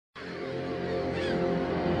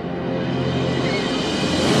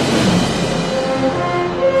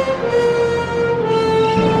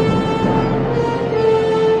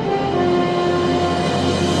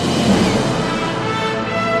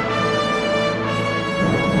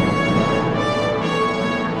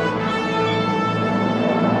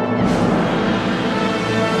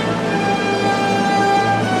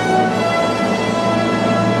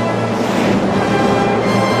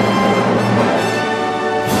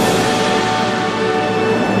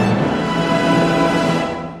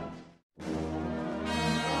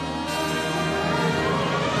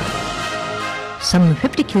some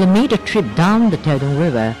 50-kilometer trip down the Taedong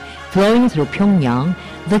River, flowing through Pyongyang,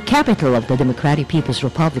 the capital of the Democratic People's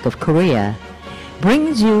Republic of Korea,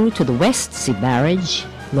 brings you to the West Sea Barrage,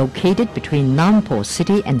 located between Nampo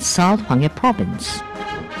City and South Hwanghae Province.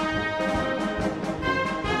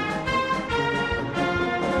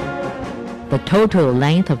 The total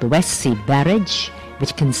length of the West Sea Barrage,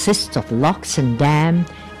 which consists of locks and dam,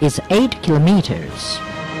 is 8 kilometers.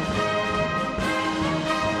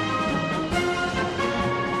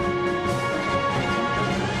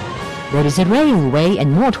 There is a railway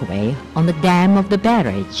and motorway on the dam of the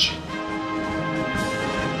barrage.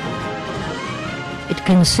 It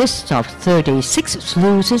consists of 36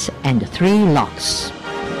 sluices and 3 locks.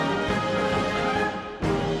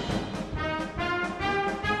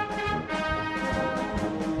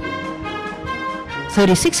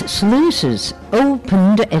 "36 sluices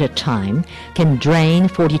opened at a time can drain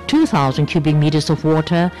 42,000 cubic meters of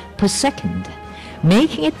water per second,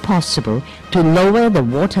 making it possible to lower the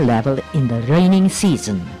water level in the raining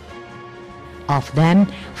season. Of them,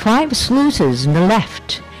 5 sluices on the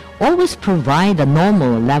left always provide the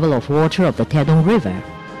normal level of water of the Taedong River.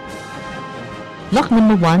 Lock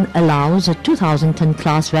number 1 allows a 2,000-ton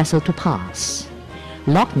class vessel to pass.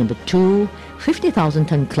 Lock number 2,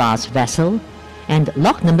 50,000-ton class vessel, and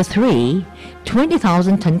lock number 3,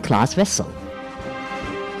 20,000-ton class vessel.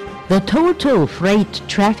 The total freight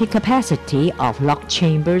traffic capacity of lock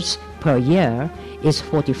chambers per year is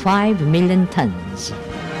 45 million tons.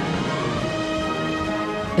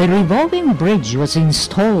 A revolving bridge was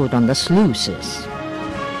installed on the sluices.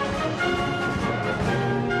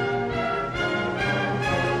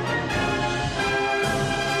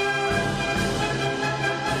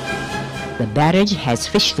 The barrage has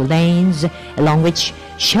fish lanes along which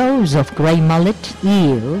shoals of gray mullet,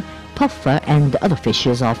 eel, puffer and other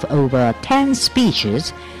fishes of over 10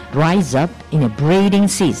 species rise up in a breeding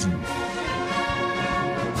season.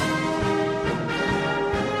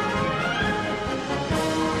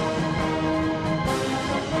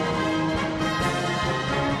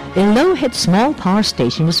 A low-head small power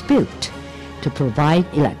station was built to provide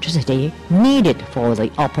electricity needed for the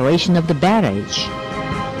operation of the barrage.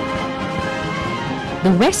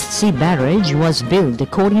 The West Sea Barrage was built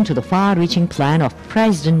according to the far-reaching plan of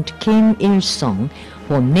President Kim Il-sung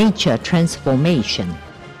for nature transformation.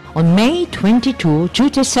 On May 22,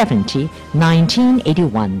 1970,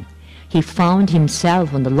 1981, he found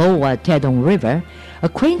himself on the lower Taedong River,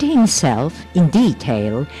 acquainting himself in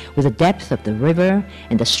detail with the depth of the river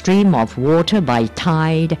and the stream of water by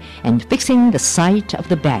tide, and fixing the site of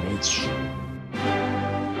the barrage.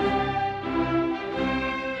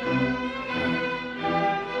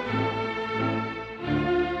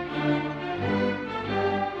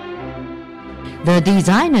 The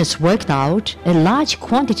designers worked out a large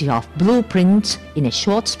quantity of blueprints in a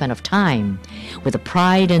short span of time, with the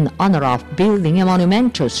pride and honor of building a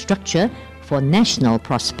monumental structure for national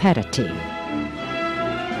prosperity.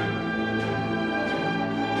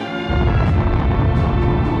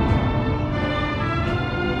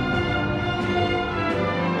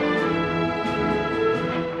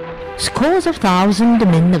 Scores of thousands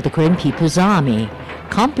men of the Korean People's Army,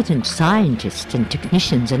 competent scientists and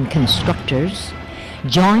technicians and constructors,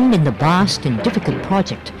 joined in the vast and difficult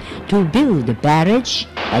project to build a barrage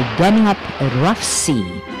by damming up a rough sea.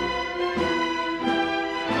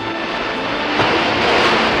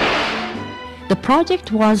 The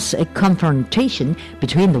project was a confrontation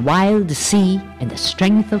between the wild sea and the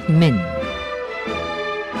strength of men.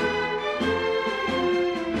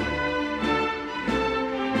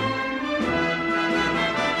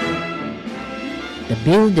 The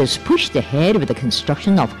builders pushed ahead with the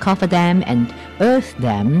construction of coffer dam and earth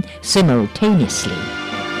dam simultaneously.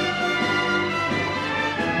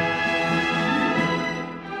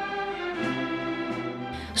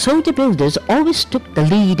 So the builders always took the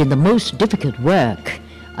lead in the most difficult work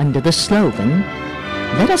under the slogan,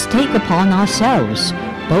 "Let us take upon ourselves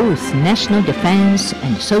both national defense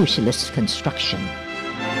and socialist construction."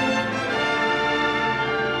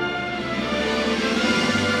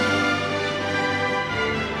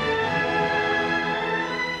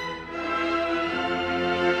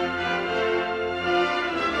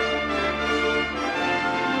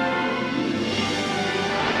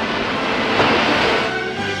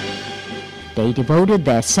 They devoted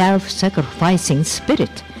their self-sacrificing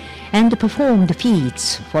spirit and performed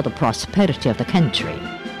feats for the prosperity of the country.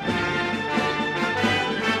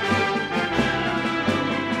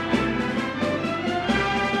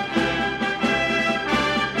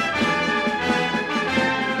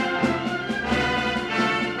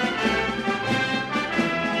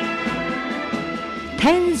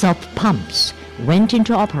 Tens of pumps went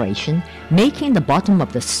into operation, making the bottom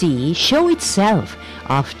of the sea show itself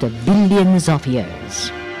after billions of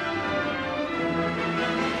years.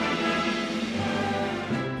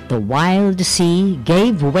 The wild sea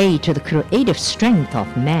gave way to the creative strength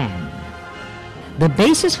of man. The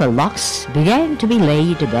basis for locks began to be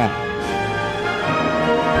laid there.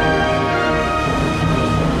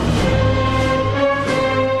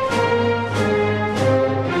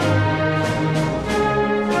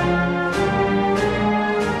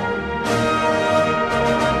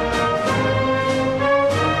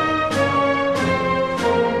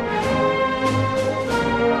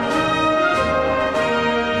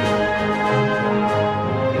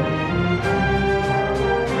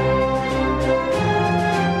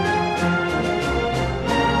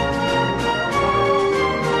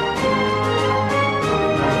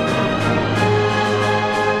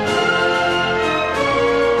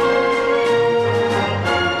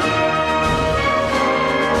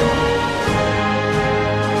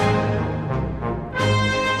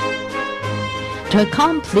 To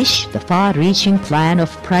accomplish the far-reaching plan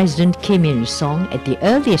of President Kim Il-sung at the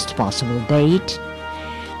earliest possible date,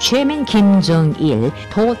 Chairman Kim Jong-il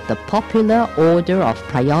taught the popular order of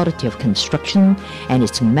priority of construction and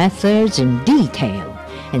its methods in detail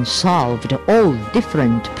and solved all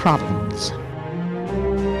different problems.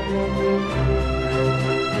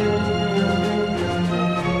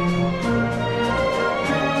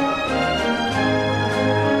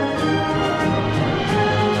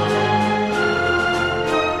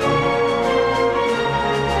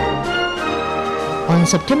 On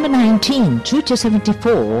September 19,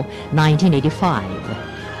 1974, 1985,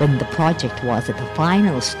 when the project was at the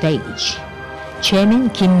final stage, Chairman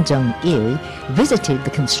Kim Jong-il visited the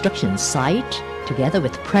construction site together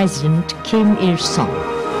with President Kim Il-sung.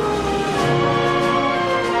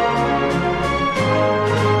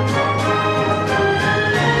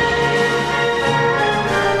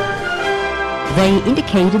 They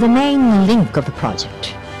indicated the main link of the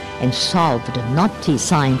project and solved knotty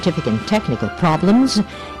scientific and technical problems,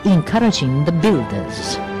 encouraging the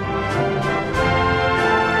builders.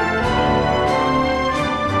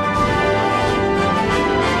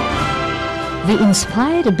 The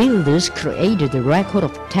inspired builders created the record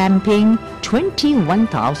of tamping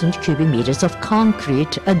 21,000 cubic meters of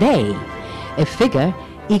concrete a day, a figure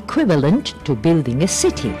equivalent to building a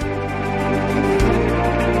city.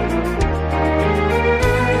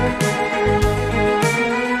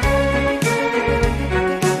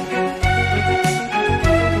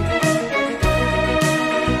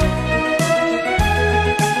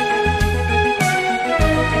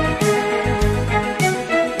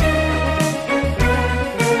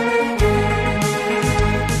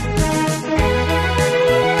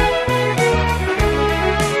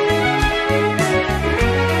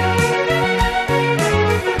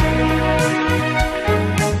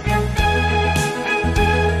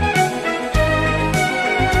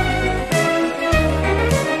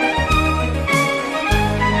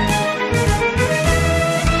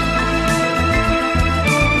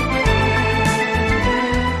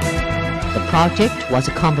 The project was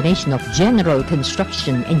a combination of general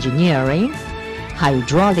construction engineering,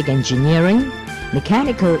 hydraulic engineering,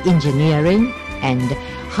 mechanical engineering, and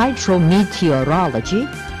hydrometeorology,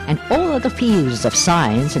 and all other fields of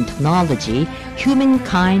science and technology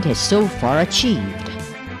humankind has so far achieved.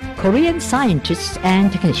 Korean scientists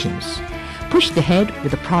and technicians pushed ahead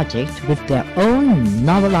with the project with their own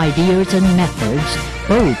novel ideas and methods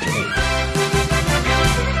boldly.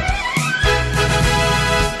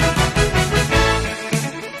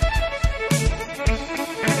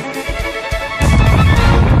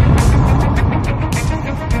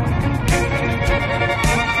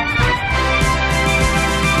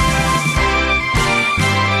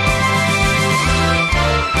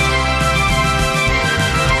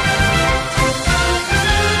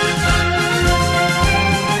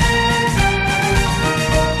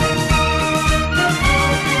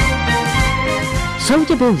 So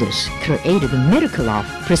the builders created the miracle of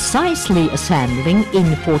precisely assembling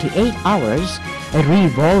in 48 hours a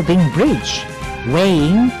revolving bridge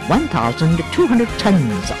weighing 1,200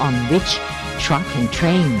 tons on which truck and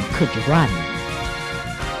train could run.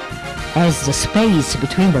 As the space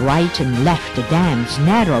between the right and left dams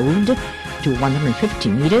narrowed to 150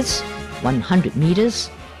 meters, 100 meters,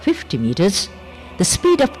 50 meters, the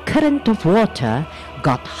speed of current of water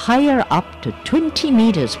got higher up to 20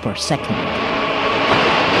 meters per second.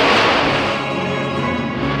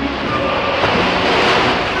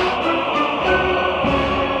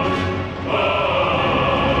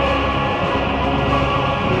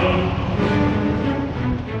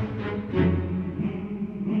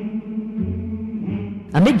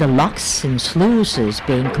 the locks and sluices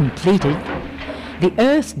being completed, the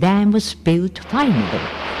earth dam was built finally,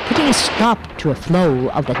 putting a stop to a flow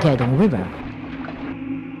of the Taedong River.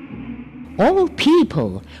 All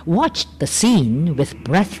people watched the scene with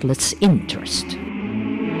breathless interest.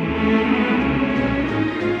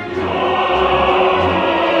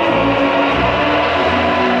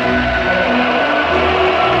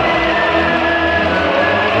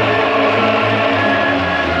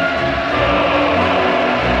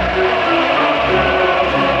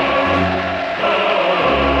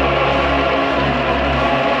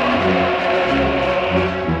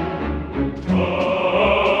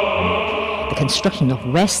 The construction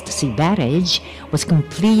of West Sea Barrage was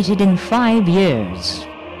completed in 5 years.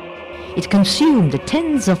 It consumed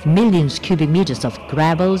tens of millions cubic meters of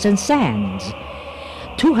gravels and sands,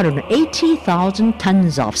 280,000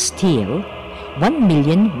 tons of steel,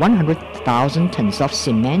 1,100,000 tons of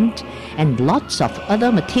cement, and lots of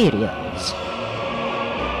other materials.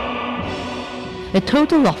 A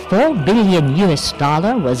total of $4 billion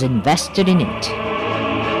was invested in it.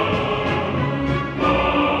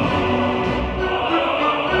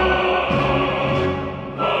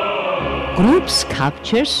 Group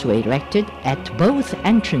sculptures were erected at both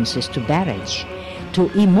entrances to barrage to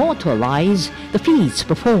immortalize the feats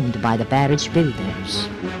performed by the barrage builders.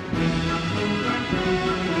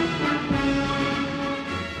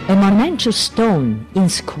 A monumental stone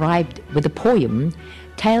inscribed with a poem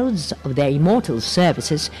tells of their immortal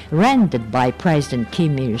services rendered by President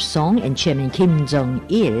Kim Il-sung and Chairman Kim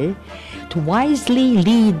Jong-il to wisely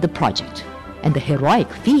lead the project and the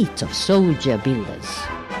heroic feats of soldier builders.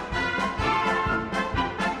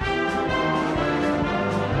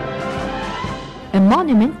 A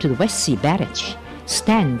monument to the West Sea Barrage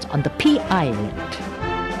stands on the P Island.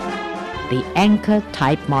 The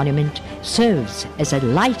anchor-type monument serves as a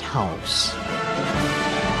lighthouse.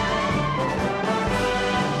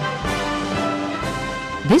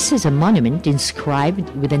 This is a monument inscribed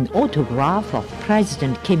with an autograph of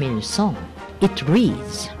President Kim Il-sung. It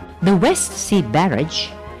reads, "The West Sea Barrage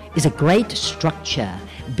is a great structure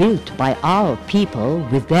built by our people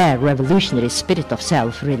with their revolutionary spirit of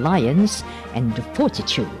self-reliance and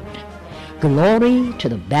fortitude. Glory to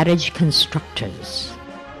the barrage constructors."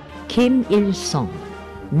 Kim Il-sung,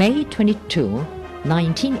 May 22,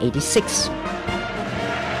 1986.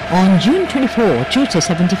 On June 24, Tuesday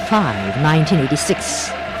 75,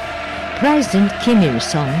 1986, President Kim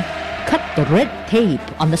Il-sung cut the red tape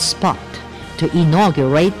on the spot to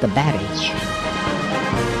inaugurate the barrage.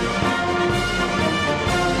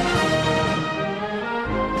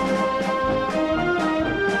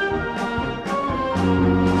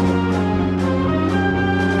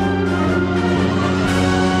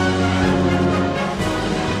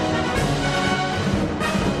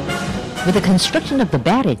 With the construction of the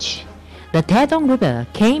barrage, the Taedong River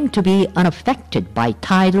came to be unaffected by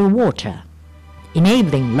tidal water,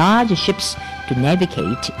 enabling large ships to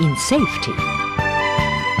navigate in safety.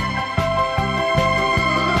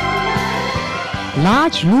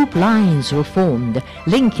 Large loop lines were formed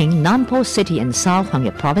linking Nampo City and South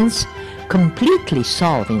Hwanghae Province, completely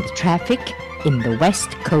solving the traffic in the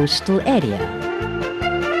west coastal area.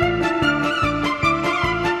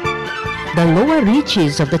 The lower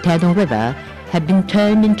reaches of the Taedong River have been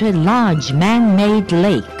turned into a large man-made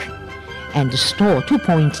lake and store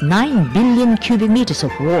 2.9 billion cubic meters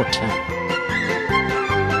of water.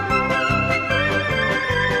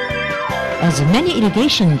 As many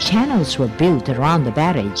irrigation channels were built around the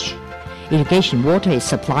barrage, irrigation water is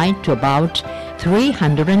supplied to about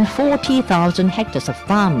 340,000 hectares of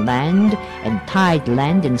farmland and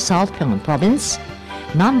tideland in South Pyongyang Province,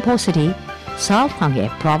 Nampo City, South Hwanghae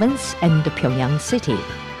Province, and Pyongyang City.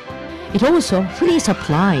 It also fully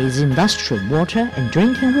supplies industrial water and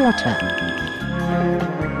drinking water.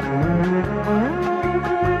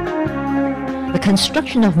 The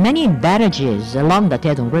construction of many barrages along the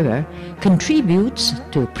Taedong River contributes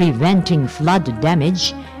to preventing flood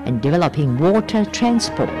damage and developing water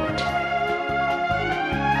transport.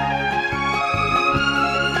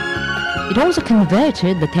 It also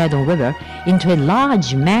converted the Taedong River into a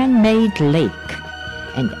large man-made lake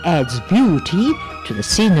and adds beauty to the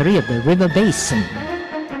scenery of the river basin.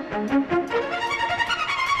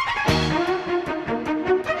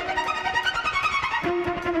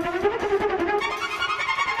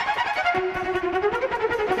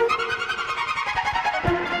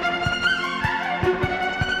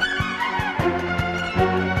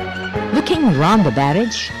 Looking around the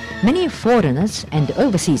barrage, many foreigners and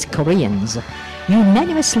overseas Koreans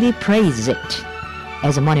unanimously praise it,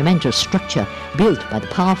 as a monumental structure built by the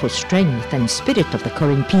powerful strength and spirit of the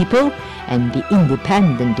Korean people and the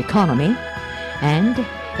independent economy, and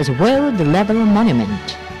as a world-level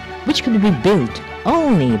monument, which could be built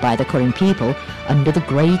only by the Korean people under the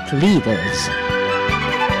great leaders.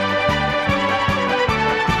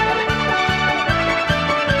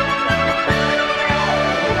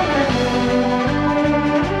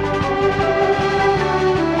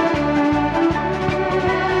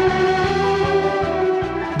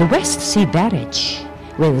 The West Sea Barrage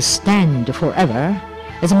will stand forever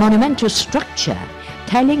as a monumental structure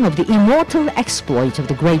telling of the immortal exploits of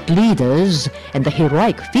the great leaders and the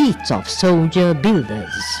heroic feats of soldier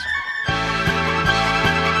builders.